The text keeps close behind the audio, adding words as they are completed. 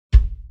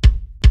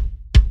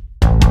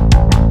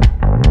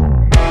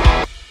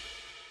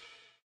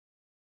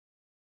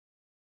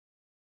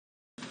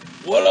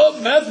What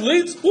up,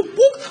 mathletes? Whoop,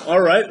 whoop.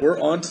 All right, we're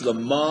on to the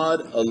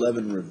Mod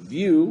 11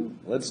 review.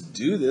 Let's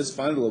do this.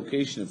 Find the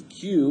location of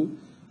Q,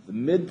 the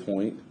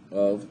midpoint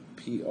of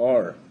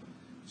PR.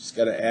 Just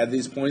got to add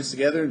these points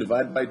together and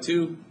divide by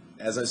 2.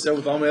 As I said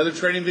with all my other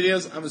training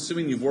videos, I'm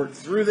assuming you've worked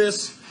through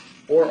this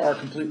or are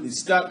completely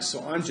stuck,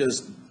 so I'm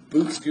just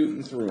boot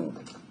scooting through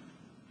them.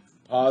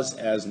 Pause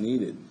as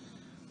needed.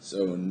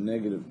 So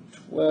negative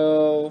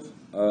 12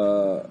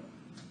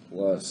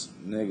 plus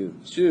negative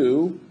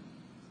 2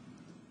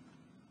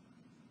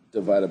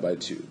 divided by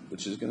 2,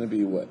 which is going to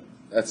be what?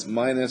 That's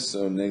minus,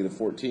 so negative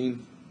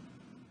 14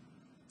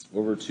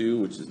 over 2,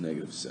 which is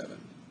negative 7.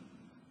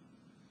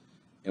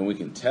 And we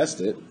can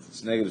test it.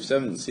 It's negative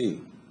 7 and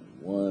see.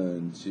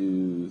 1,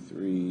 2,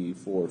 3,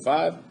 4,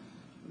 5.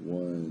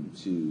 1,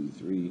 2,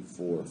 3,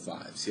 4,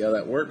 5. See how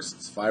that works?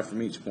 It's 5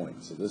 from each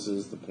point. So this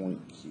is the point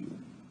Q.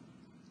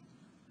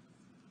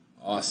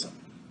 Awesome.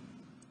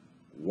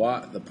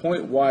 The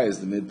point Y is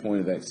the midpoint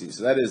of XC.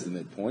 So that is the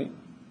midpoint.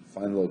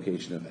 Find the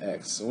location of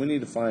X. So we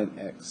need to find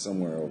X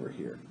somewhere over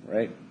here,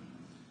 right?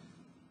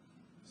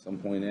 Some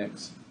point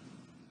X.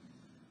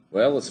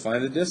 Well, let's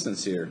find the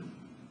distance here.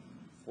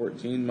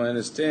 14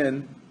 minus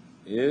 10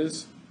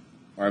 is,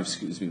 or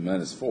excuse me,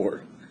 minus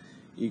 4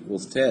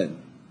 equals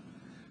 10.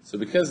 So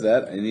because of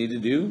that, I need to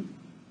do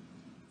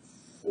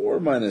 4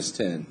 minus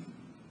 10,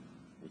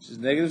 which is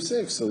negative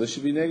 6. So this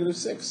should be negative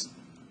 6.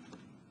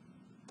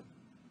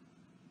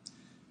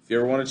 If you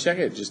ever want to check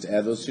it, just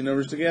add those two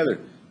numbers together.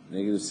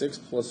 Negative 6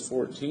 plus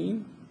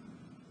 14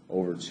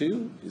 over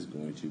 2 is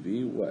going to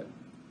be what?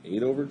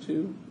 8 over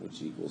 2,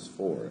 which equals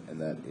 4,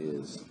 and that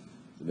is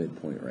the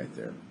midpoint right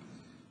there.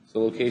 So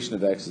the location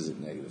of X is at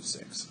negative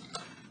 6.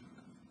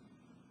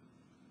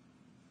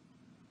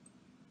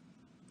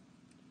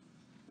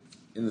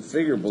 In the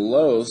figure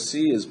below,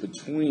 C is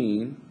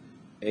between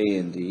A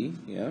and D,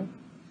 yeah?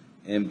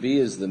 And B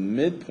is the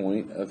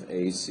midpoint of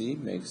AC,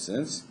 makes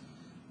sense.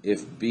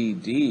 If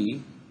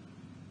BD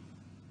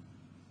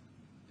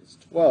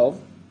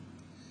 12,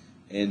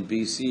 and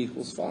BC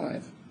equals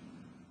 5.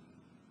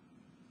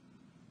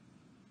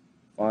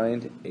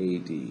 Find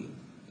AD.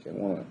 Okay, I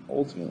want to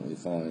ultimately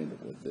find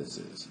what this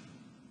is.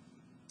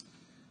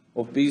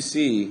 Well, if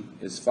BC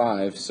is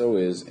 5, so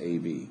is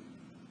AB.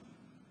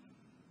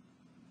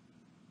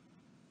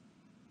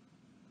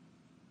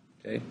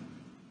 Okay?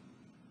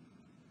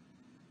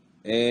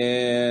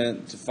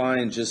 And to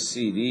find just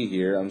CD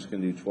here, I'm just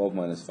going to do 12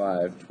 minus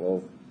 5.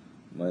 12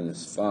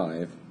 minus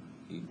 5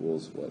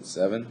 equals what,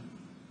 7?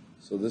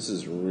 So this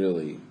is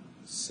really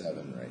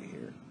 7 right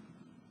here.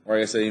 Or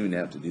I guess I didn't even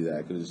have to do that.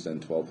 I could have just done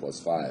 12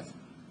 plus 5.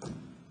 Could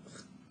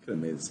have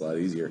made this a lot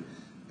easier.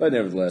 But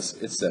nevertheless,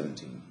 it's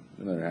 17,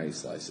 no matter how you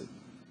slice it.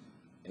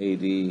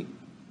 AD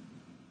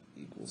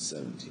equals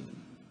 17.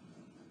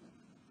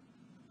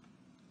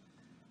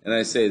 And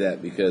I say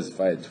that because if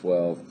I had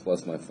 12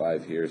 plus my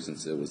 5 here,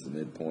 since it was the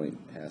midpoint,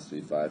 it has to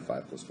be 5.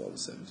 5 plus 12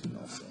 is 17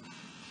 also.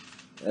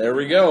 There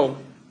we go.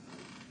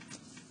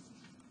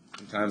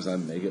 Sometimes I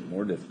make it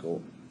more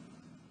difficult.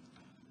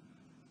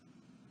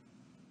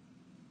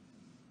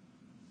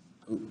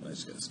 Oop, I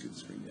just got to scoot the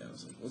screen down. I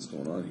was like, what's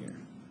going on here?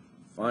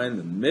 Find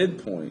the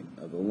midpoint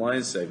of the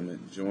line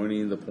segment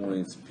joining the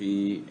points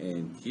P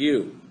and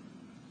Q.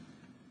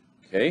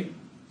 Okay,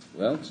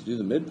 well, to do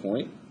the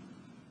midpoint,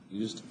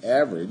 you just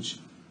average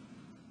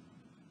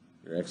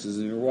your X's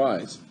and your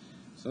Y's.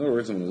 So in other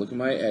words, I'm going to look at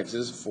my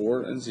X's,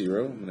 4 and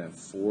 0. I'm going to have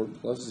 4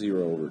 plus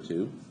 0 over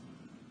 2.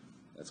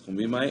 That's going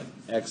to be my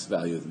X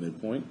value of the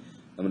midpoint.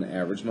 I'm going to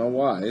average my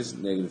Y's,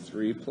 negative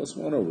 3 plus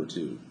 1 over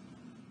 2.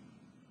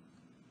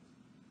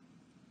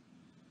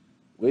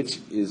 Which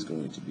is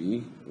going to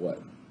be what?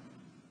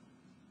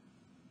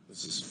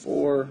 This is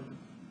 4.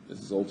 This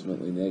is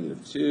ultimately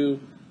negative 2.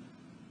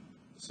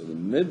 So the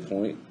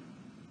midpoint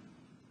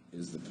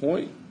is the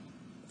point.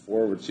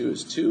 4 over 2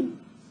 is 2.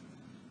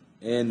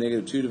 And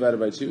negative 2 divided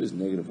by 2 is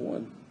negative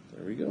 1.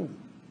 There we go.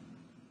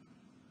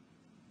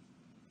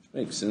 Which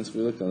makes sense. If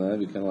we looked on that,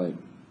 it'd be kind of like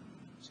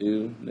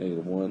 2,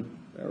 negative 1.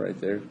 Right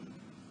there.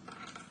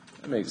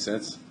 That makes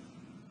sense.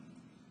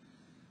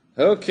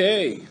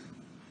 Okay.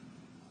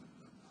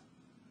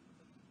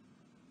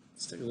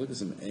 Let's take a look at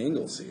some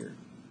angles here.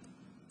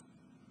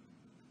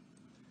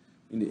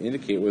 We need to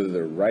indicate whether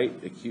they're right,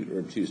 acute, or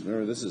obtuse.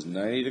 Remember, this is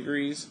 90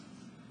 degrees.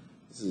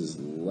 This is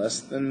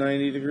less than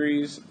 90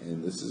 degrees,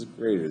 and this is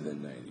greater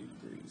than 90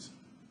 degrees.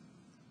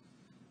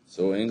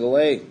 So angle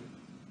A,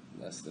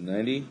 less than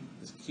 90,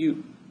 is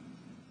acute.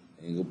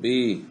 Angle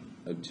B,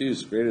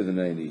 obtuse, greater than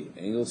 90.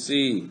 Angle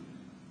C,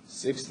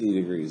 60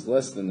 degrees,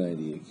 less than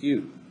 90,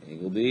 acute.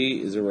 Angle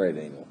D is a right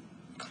angle.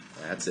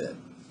 That's it.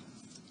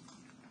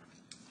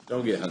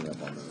 Don't get hung up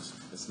on those.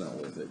 It's not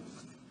worth it.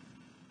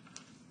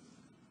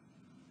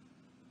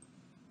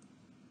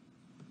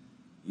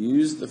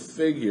 Use the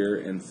figure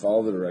and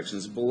follow the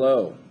directions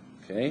below.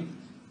 Okay?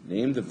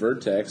 Name the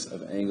vertex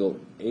of angle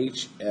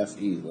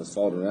HFE. Let's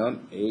follow it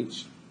around.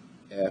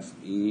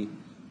 HFE.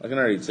 I can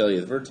already tell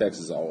you the vertex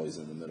is always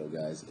in the middle,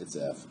 guys. It's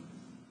F.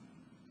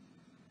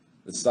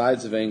 The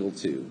sides of angle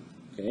 2.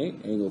 Okay,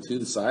 angle to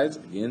the sides,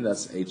 again,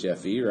 that's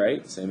HFE,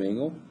 right? Same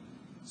angle.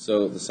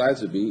 So the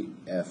sides would be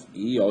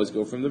FE, always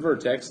go from the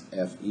vertex,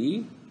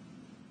 FE.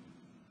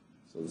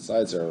 So the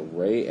sides are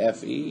ray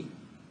FE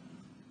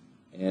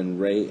and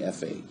ray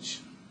FH.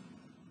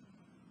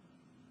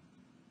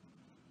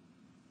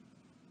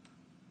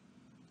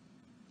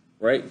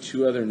 Write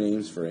two other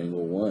names for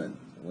angle 1.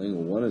 Well,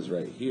 angle 1 is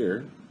right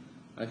here.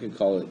 I could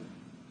call it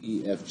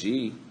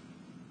EFG,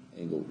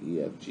 angle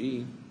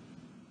EFG.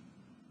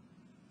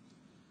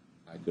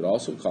 I could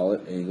also call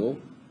it angle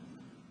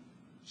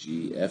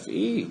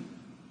GFE.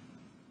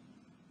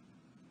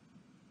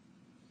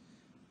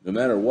 No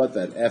matter what,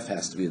 that F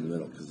has to be in the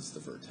middle because it's the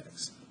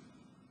vertex.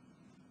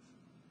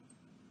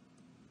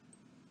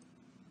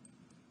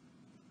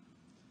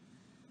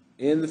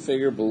 In the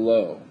figure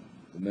below,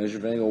 the measure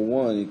of angle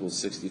 1 equals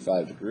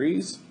 65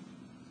 degrees.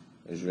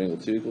 Measure of angle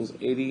 2 equals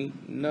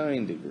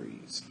 89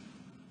 degrees.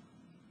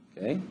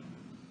 Okay?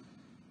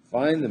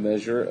 Find the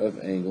measure of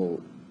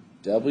angle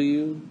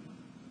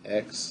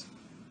WXZ.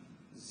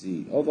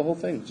 Oh, the whole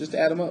thing. Just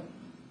add them up.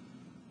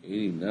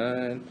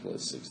 89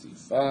 plus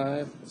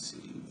 65. Let's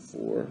see.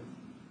 4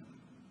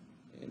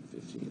 and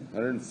 15.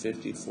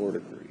 154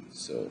 degrees.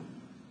 So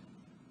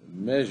the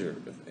measure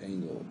of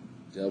angle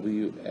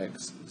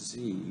WXZ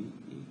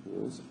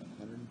equals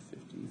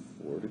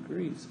 154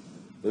 degrees.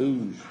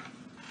 Boosh.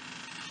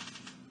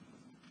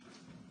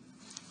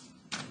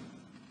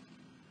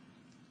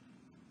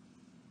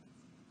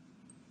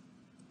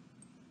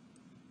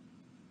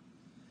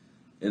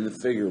 In the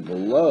figure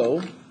below,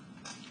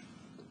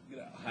 get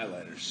out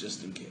highlighters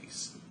just in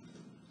case.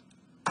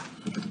 The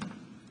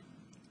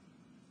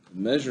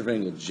measure of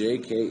angle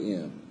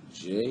JKM.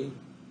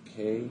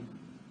 JKM.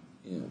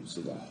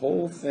 So the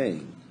whole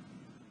thing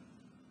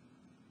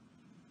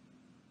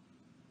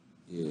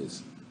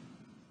is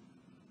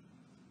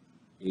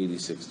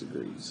 86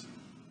 degrees.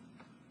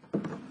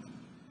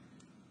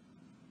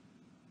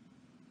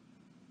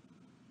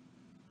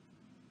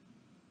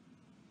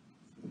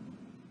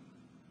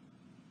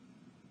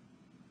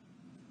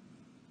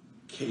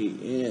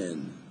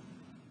 KN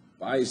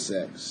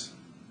bisects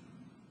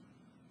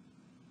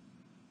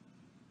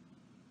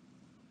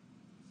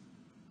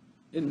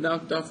it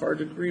knocked off our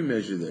degree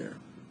measure there.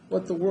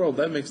 What the world?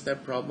 That makes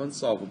that problem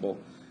unsolvable.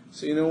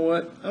 So you know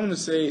what? I'm going to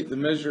say the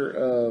measure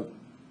of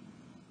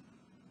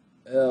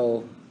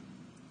LKM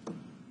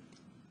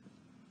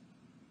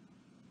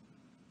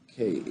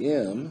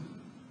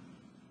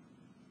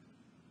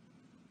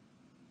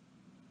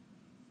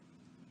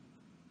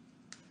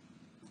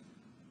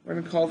we're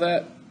going to call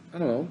that, I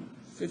don't know,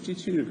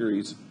 52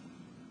 degrees.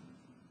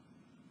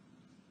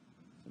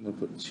 I'm going to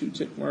put 2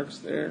 tick marks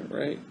there,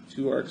 right?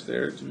 2 arcs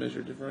there to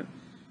measure different.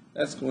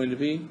 That's going to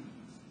be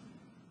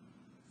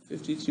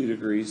 52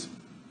 degrees.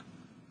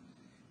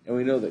 And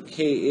we know that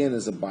KN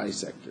is a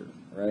bisector,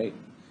 right?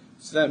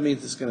 So that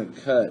means it's going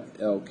to cut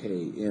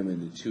LKM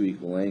into 2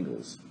 equal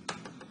angles.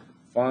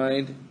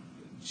 Find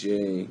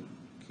JKN.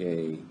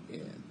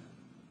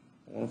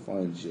 I want to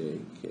find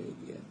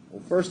JKN.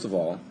 Well, first of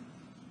all,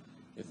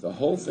 if the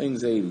whole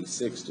thing's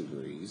 86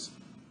 degrees,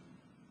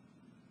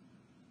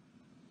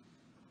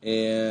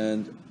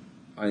 and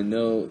I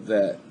know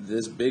that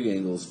this big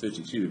angle is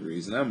 52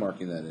 degrees, and I'm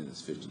marking that in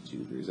as 52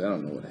 degrees. I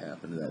don't know what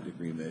happened to that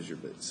degree measure,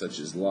 but such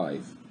is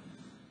life.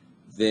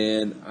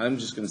 Then I'm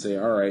just going to say,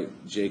 all right,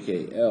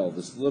 JKL,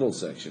 this little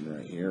section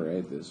right here,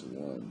 right, this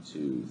 1,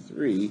 2,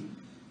 3,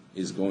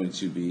 is going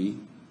to be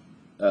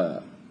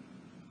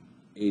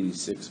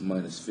 86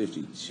 minus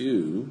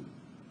 52,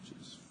 which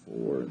is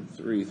 4 and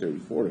 3,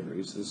 34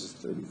 degrees. So this is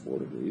 34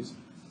 degrees.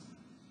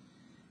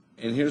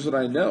 And here's what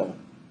I know.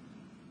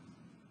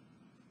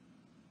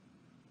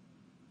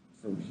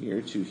 From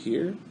here to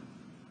here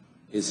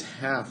is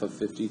half of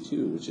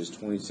 52, which is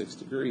 26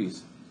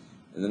 degrees.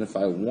 And then if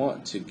I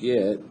want to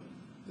get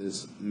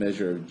this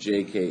measure of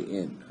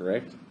JKN,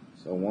 correct?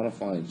 So I want to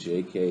find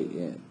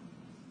JKN.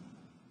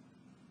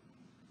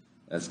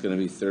 That's going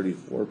to be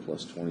 34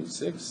 plus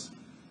 26,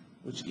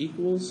 which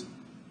equals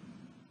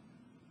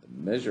the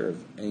measure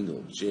of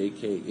angle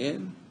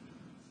JKN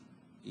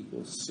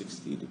equals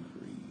 60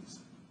 degrees.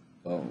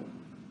 Boom.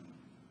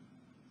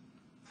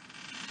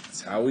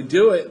 That's how we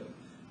do it.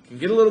 Can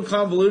get a little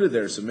convoluted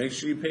there, so make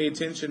sure you pay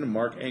attention and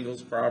mark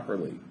angles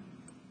properly.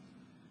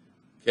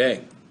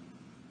 Okay.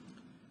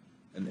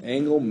 An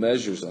angle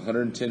measures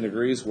 110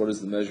 degrees. What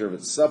is the measure of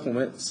its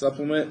supplement?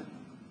 Supplement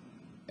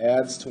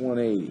adds to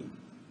 180.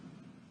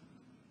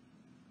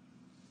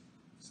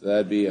 So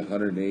that'd be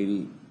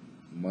 180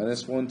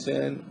 minus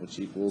 110, which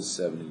equals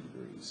 70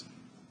 degrees.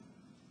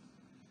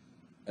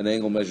 An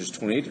angle measures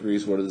 28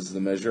 degrees. What is the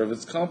measure of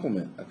its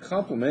complement? A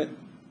complement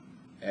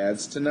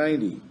adds to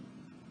 90.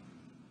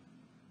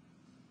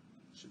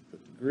 Should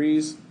put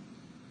degrees.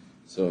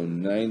 So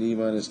 90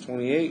 minus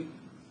 28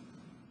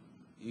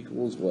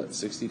 equals what?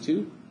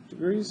 62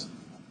 degrees?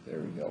 There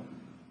we go.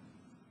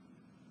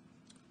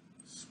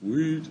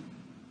 Sweet.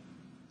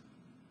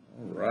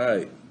 All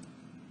right.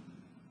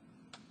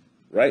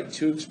 Write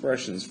 2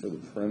 expressions for the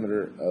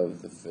perimeter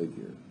of the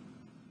figure.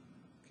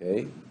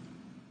 Okay?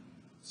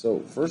 So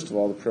first of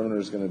all, the perimeter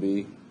is going to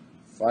be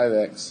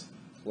 5x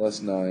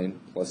plus 9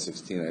 plus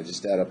 16. I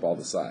just add up all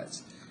the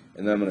sides.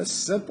 And then I'm going to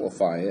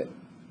simplify it.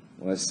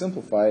 When I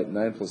simplify it,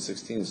 9 plus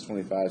 16 is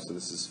 25, so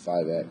this is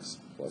 5x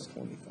plus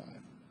 25.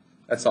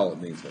 That's all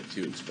it means by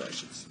two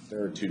expressions.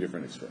 There are two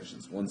different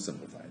expressions, one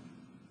simplified.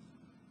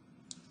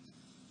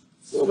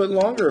 It's a little bit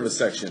longer of a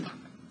section.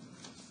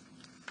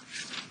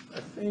 I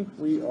think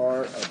we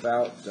are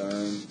about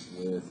done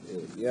with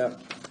it.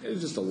 Yep, it was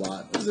just a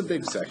lot. It was a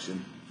big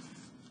section.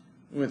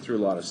 We went through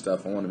a lot of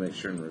stuff. I want to make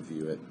sure and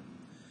review it.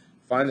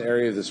 Find the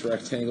area of this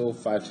rectangle.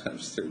 5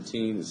 times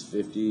 13 is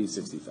 50,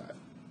 65.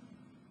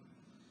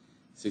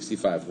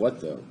 65 what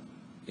though?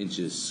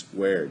 Inches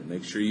squared.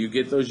 Make sure you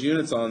get those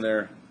units on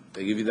there.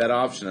 They give you that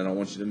option. I don't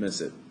want you to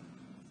miss it.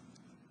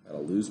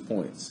 That'll lose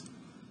points.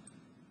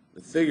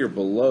 The figure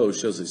below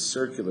shows a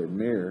circular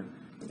mirror.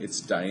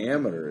 Its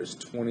diameter is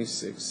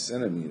 26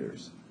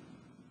 centimeters.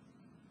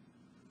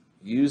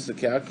 Use the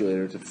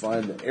calculator to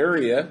find the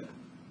area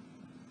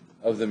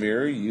of the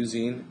mirror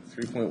using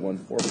 3.14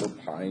 for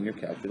pi in your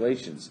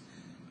calculations.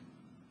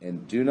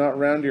 And do not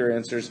round your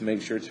answers.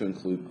 Make sure to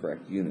include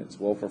correct units.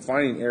 Well, for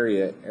finding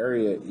area,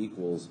 area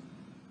equals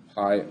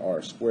pi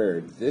r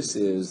squared. This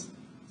is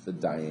the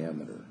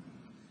diameter.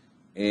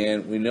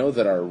 And we know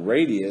that our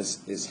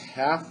radius is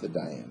half the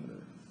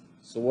diameter.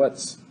 So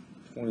what's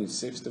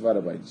 26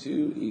 divided by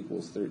 2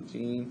 equals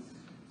 13.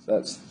 So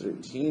that's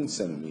 13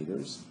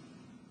 centimeters.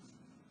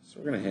 So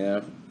we're going to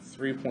have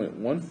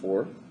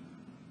 3.14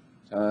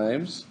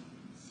 times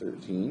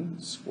 13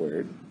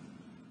 squared,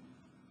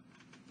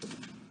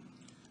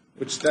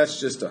 which that's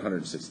just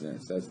 169.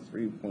 So that's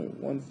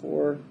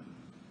 3.14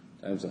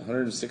 times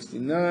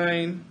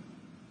 169.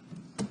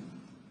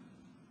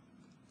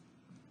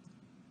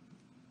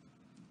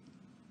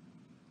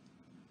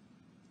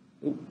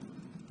 Oop,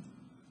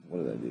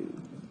 what did I do?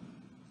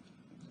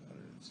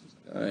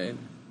 169.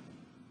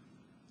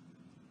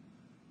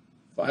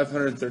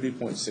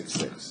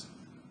 530.66.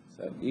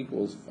 That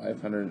equals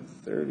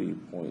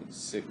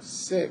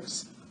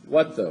 530.66.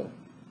 What though?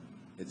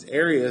 It's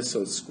area,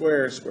 so it's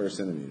square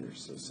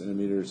centimeters. So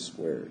centimeters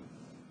squared.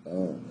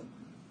 Boom.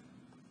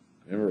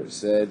 Remember it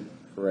said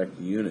correct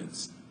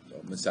units.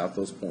 Don't miss out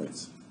those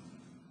points.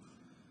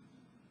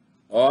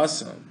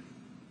 Awesome.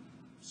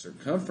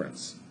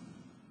 Circumference.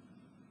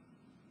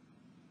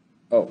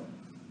 Oh.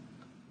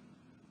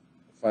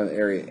 Find the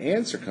area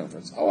and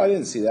circumference. Oh, I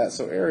didn't see that.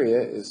 So area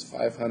is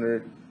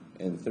 530.66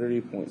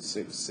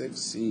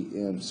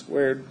 cm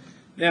squared.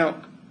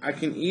 Now, I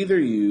can either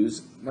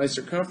use, my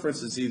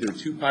circumference is either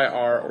 2 pi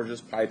r or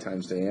just pi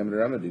times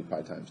diameter. I'm going to do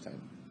pi times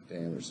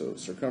diameter. So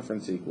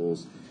circumference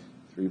equals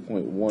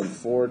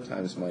 3.14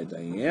 times my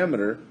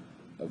diameter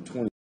of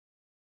 20.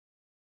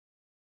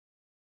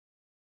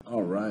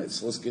 All right,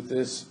 so let's get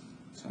this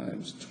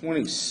times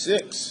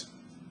 26.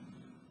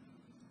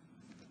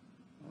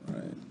 All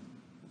right.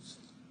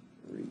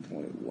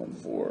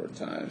 3.14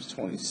 times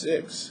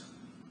 26,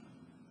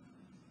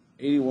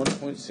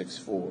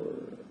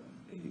 81.64,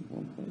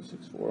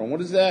 81.64, and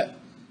what is that?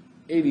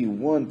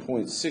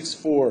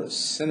 81.64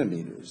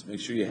 centimeters.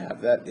 Make sure you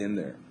have that in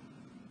there.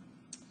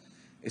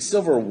 A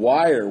silver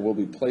wire will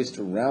be placed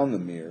around the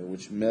mirror,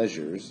 which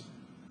measures,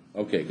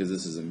 okay, because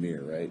this is a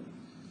mirror, right?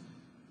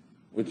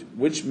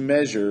 Which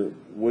measure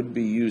would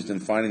be used in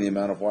finding the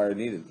amount of wire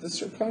needed? The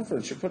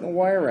circumference. You're putting a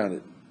wire around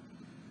it.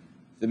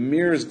 The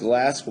mirror's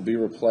glass will be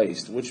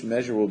replaced. Which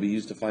measure will be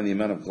used to find the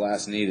amount of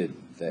glass needed?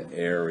 The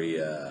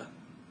area.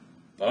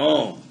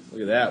 Boom.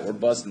 Look at that. We're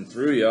busting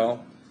through, y'all.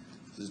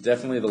 This is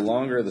definitely the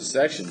longer of the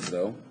sections,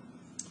 though.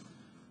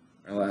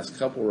 Our last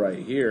couple right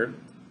here.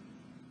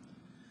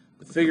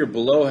 The figure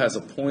below has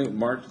a point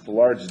marked with a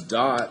large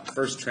dot.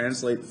 First,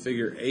 translate the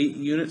figure 8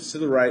 units to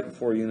the right and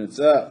 4 units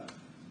up.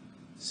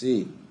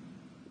 See.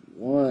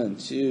 1,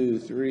 2,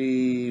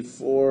 3,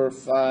 4,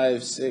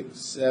 5, 6,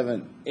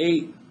 7,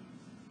 8.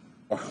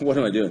 Or what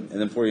am I doing? And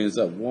then 4 units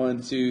up.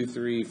 1, 2,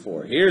 3,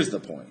 4. Here's the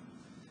point.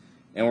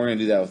 And we're going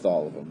to do that with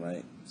all of them,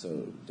 right?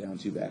 So down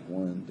 2, back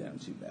 1, down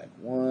 2, back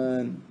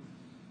 1.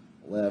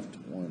 Left,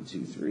 1,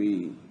 2,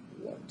 3,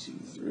 1, 2,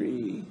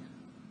 3.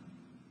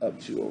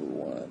 Up 2 over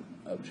 1,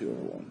 up 2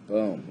 over 1.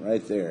 Boom,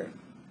 right there.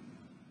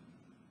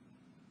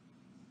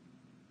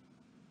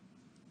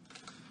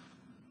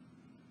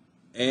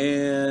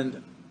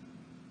 And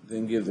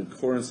then give the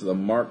coordinates of the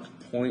marked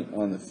point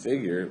on the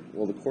figure.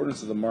 Well, the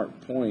coordinates of the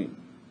marked point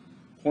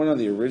on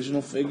the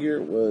original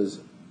figure was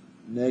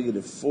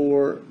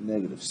 -4,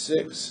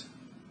 -6.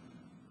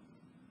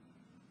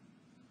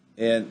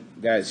 And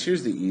guys,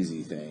 here's the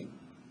easy thing.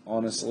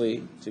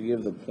 Honestly, to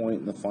give the point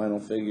in the final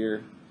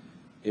figure,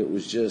 it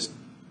was just,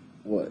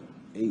 what,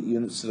 8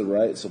 units to the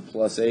right, so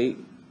plus 8,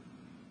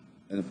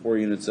 and then 4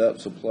 units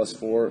up, so plus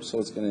 4, so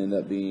it's going to end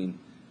up being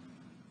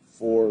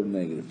 4,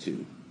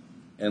 -2.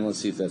 And let's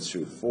see if that's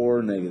true.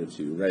 4,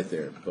 -2, right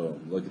there.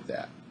 Boom, look at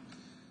that.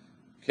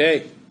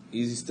 Okay.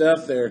 Easy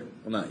stuff there.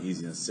 Well, not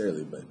easy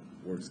necessarily, but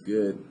works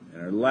good.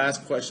 And our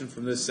last question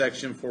from this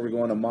section before we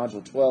go on to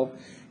Module 12.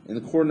 In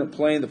the coordinate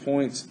plane, the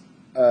points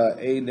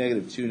a,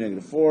 negative 2,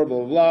 negative 4, blah,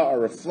 blah, blah, are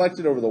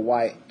reflected over the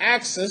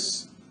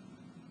y-axis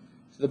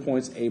to the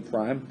points A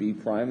prime, B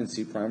prime, and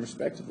C prime,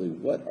 respectively.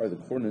 What are the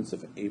coordinates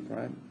of A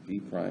prime, B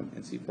prime,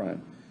 and C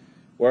prime?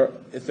 Where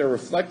if they're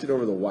reflected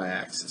over the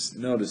y-axis,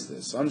 notice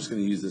this. So I'm just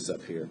going to use this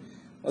up here.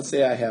 Let's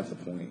say I have the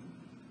point,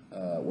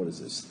 what is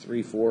this,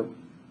 3, 4.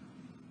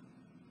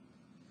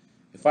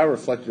 If I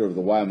reflect it over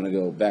the y, I'm going to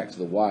go back to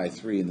the y,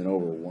 3, and then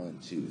over 1,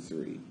 2,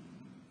 3.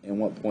 And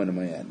what point am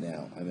I at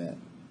now? I'm at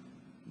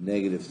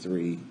negative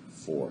 3,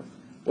 4.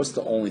 What's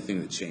the only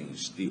thing that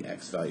changed? The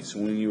x value. So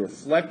when you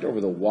reflect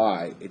over the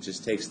y, it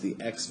just takes the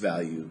x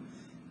value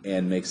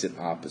and makes it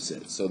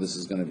opposite. So this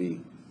is going to be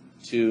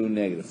 2,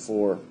 negative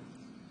 4,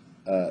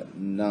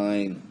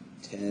 9,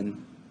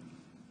 10,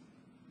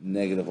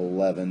 negative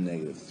 11,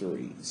 negative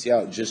 3. See how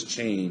it just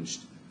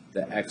changed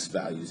the x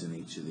values in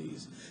each of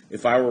these.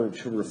 If I were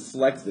to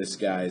reflect this,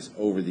 guys,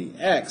 over the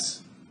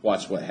x,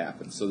 watch what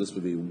happens. So this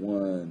would be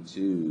 1,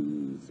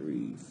 2,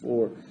 3,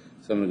 4.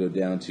 So I'm going to go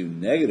down to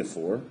negative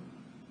 4.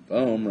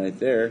 Boom, right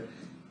there.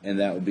 And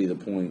that would be the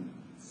point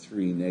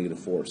 3, negative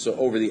 4. So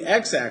over the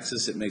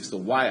x-axis, it makes the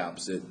y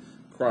opposite.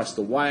 Across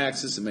the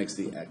y-axis, it makes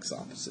the x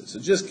opposite. So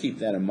just keep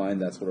that in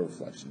mind. That's what a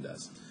reflection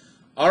does.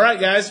 All right,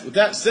 guys. With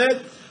that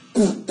said,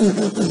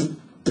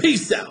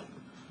 peace out.